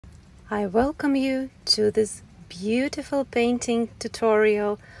I welcome you to this beautiful painting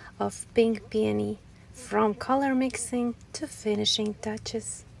tutorial of Pink Peony, from color mixing to finishing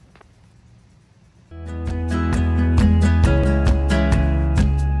touches.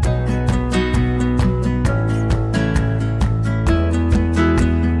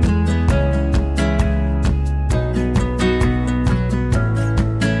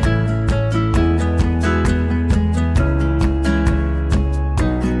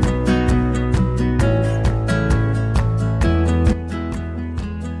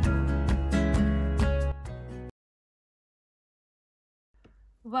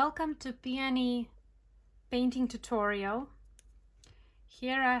 Welcome to Peony painting tutorial.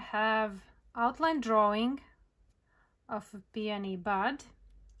 Here I have outline drawing of a peony bud,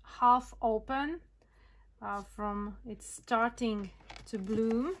 half open from its starting to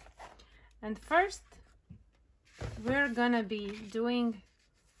bloom. And first we're gonna be doing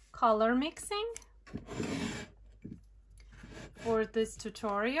color mixing for this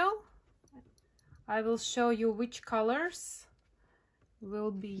tutorial. I will show you which colors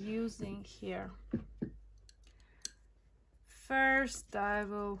we'll be using here. First I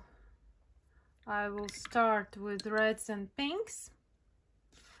will start with reds and pinks.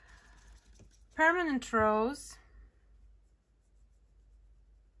 Permanent rose,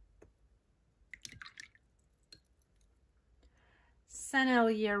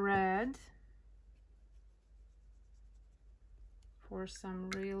 Sennelier red for some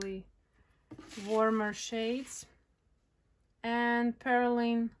really warmer shades, and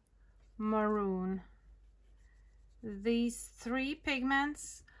Perylene Maroon. These three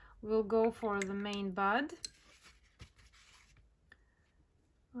pigments will go for the main bud.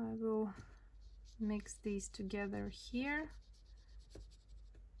 I will mix these together here.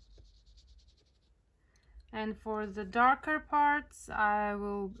 And for the darker parts, I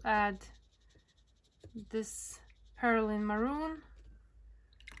will add this Perylene Maroon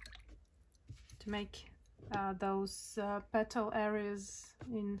to make those petal areas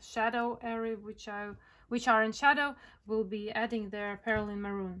in shadow area, which are in shadow, will be adding their Perylene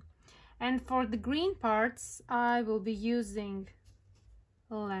Maroon. And for the green parts, I will be using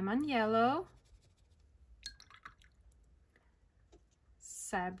lemon yellow,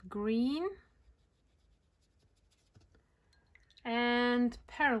 sap green, and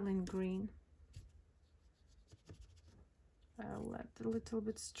Perylene green. I'll add a little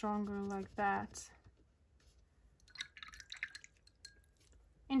bit stronger like that.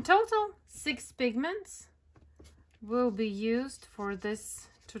 In total, 6 pigments will be used for this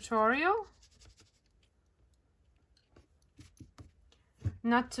tutorial.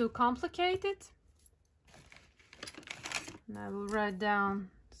 Not too complicated. And I will write down.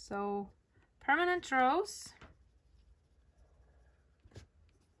 So, permanent rose,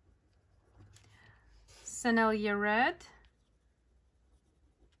 Sennelier red,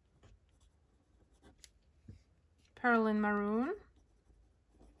 Perylene Maroon,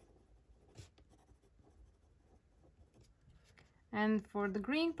 and for the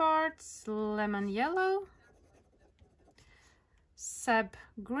green parts, lemon yellow, sap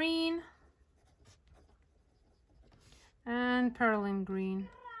green, and Perylene green.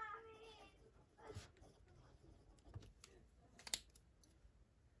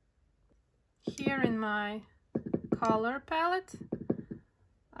 Here in my color palette,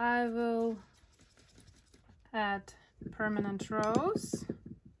 I will add permanent rose.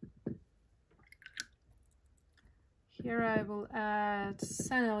 Here I will add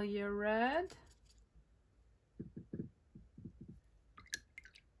Sennelier red,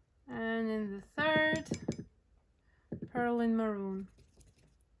 and in the third, Perylene Maroon.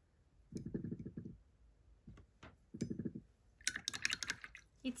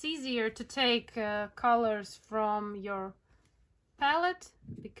 It's easier to take colors from your palette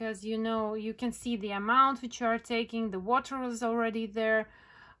because you can see the amount which you are taking. The water is already there.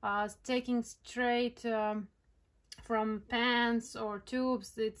 Taking straight from pans or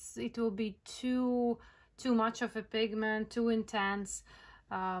tubes, it will be too much of a pigment, too intense.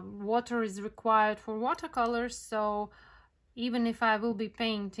 Water is required for watercolors, so even if I will be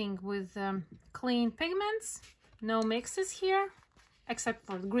painting with clean pigments, no mixes here except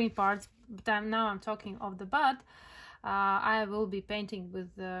for the green parts, but now I'm talking of the bud. I will be painting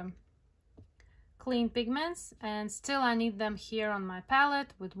with clean pigments, and still I need them here on my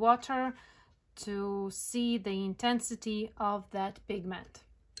palette with water to see the intensity of that pigment.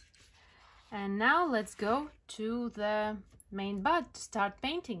 And now let's go to the main bud to start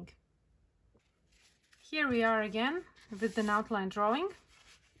painting. Here we are again with an outline drawing.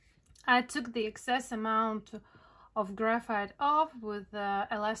 I took the excess amount of graphite off with the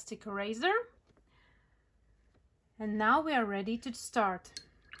elastic eraser. And now we are ready to start.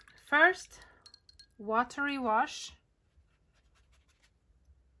 First, watery wash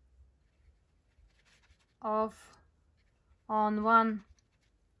on one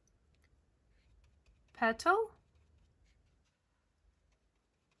petal,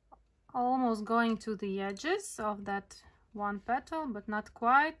 almost going to the edges of that one petal, but not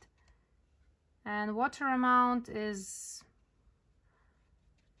quite. And water amount is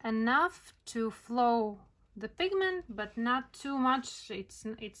enough to flow the pigment, but not too much.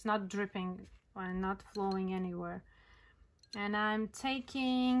 It's not dripping and not flowing anywhere. And I'm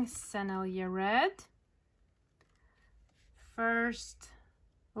taking Sennelier red. First,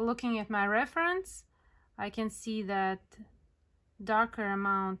 looking at my reference, I can see that darker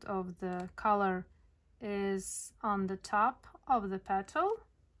amount of the color is on the top of the petal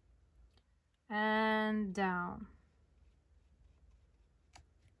and down.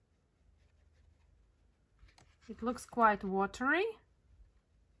 It looks quite watery.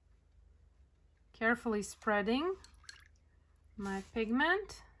 Carefully spreading my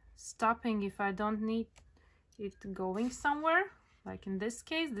pigment, stopping if I don't need it going somewhere. Like in this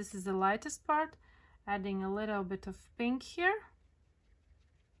case, this is the lightest part. Adding a little bit of pink here,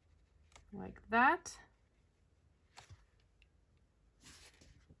 like that.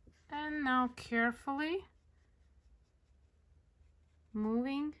 And now carefully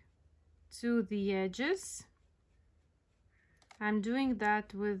moving to the edges. I'm doing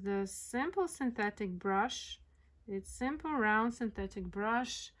that with a simple synthetic brush. It's simple round synthetic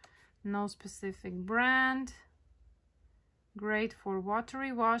brush, no specific brand. Great for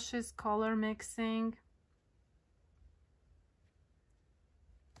watery washes, color mixing.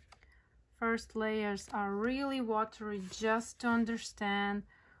 First layers are really watery, just to understand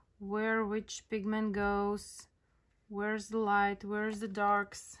where which pigment goes, where's the light, where's the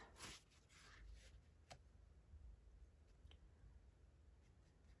darks.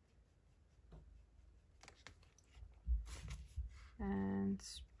 And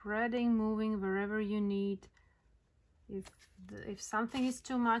spreading, moving wherever you need. If something is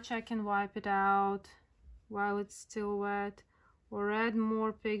too much, I can wipe it out while it's still wet, or add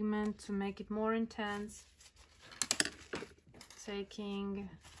more pigment to make it more intense. Taking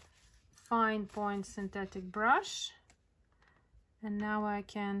fine point synthetic brush, and now I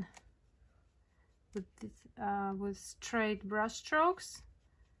can, with straight brush strokes,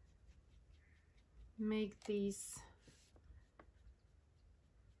 make these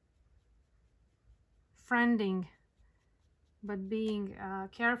friending, but being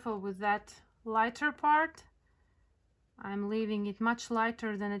careful with that lighter part. I'm leaving it much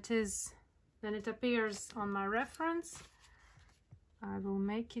lighter than it appears on my reference. I will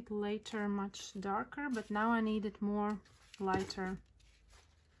make it later much darker, but now I need it more lighter.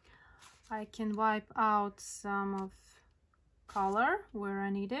 I can wipe out some of color where I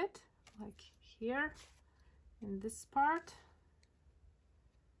need it, like here in this part,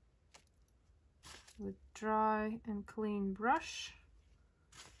 with dry and clean brush.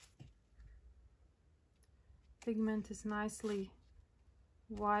 Pigment is nicely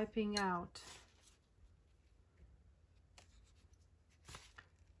wiping out.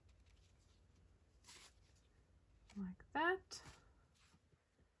 Like that.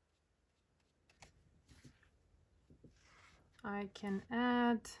 I can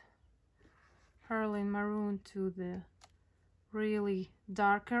add Perylene Maroon to the really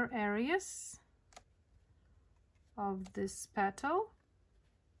darker areas of this petal.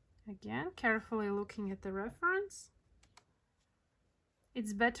 Again, carefully looking at the reference.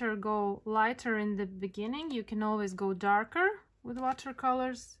 It's better go lighter in the beginning. You can always go darker with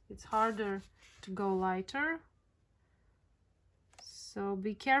watercolors. It's harder to go lighter. So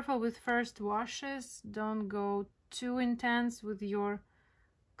be careful with first washes. Don't go too intense with your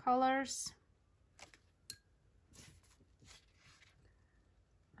colors.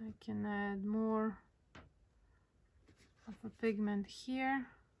 I can add more of a pigment here.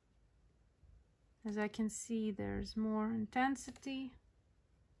 As I can see, there's more intensity.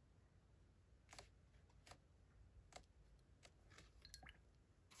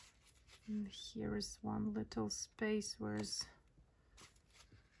 And here is one little space where's,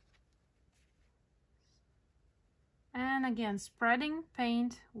 and again, spreading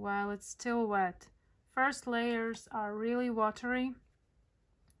paint while it's still wet. First layers are really watery.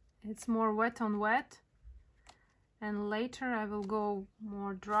 It's more wet on wet, and later I will go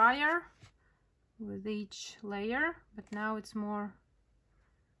more drier with each layer, but now it's more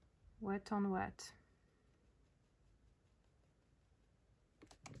wet on wet.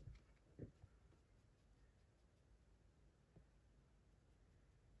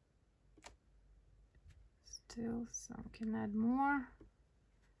 still, so I can add more.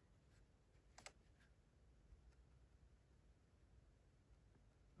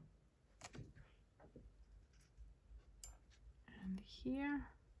 And here,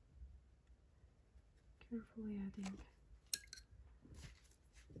 carefully adding.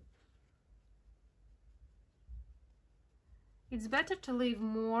 It's better to leave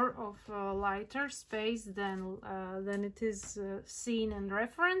more of a lighter space than it is seen in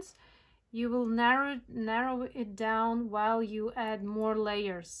reference. You will narrow it down while you add more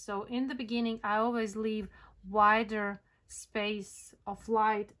layers. So in the beginning, I always leave wider space of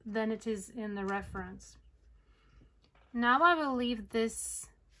light than it is in the reference. Now I will leave this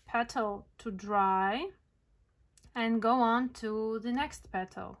petal to dry and go on to the next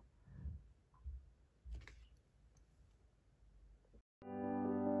petal.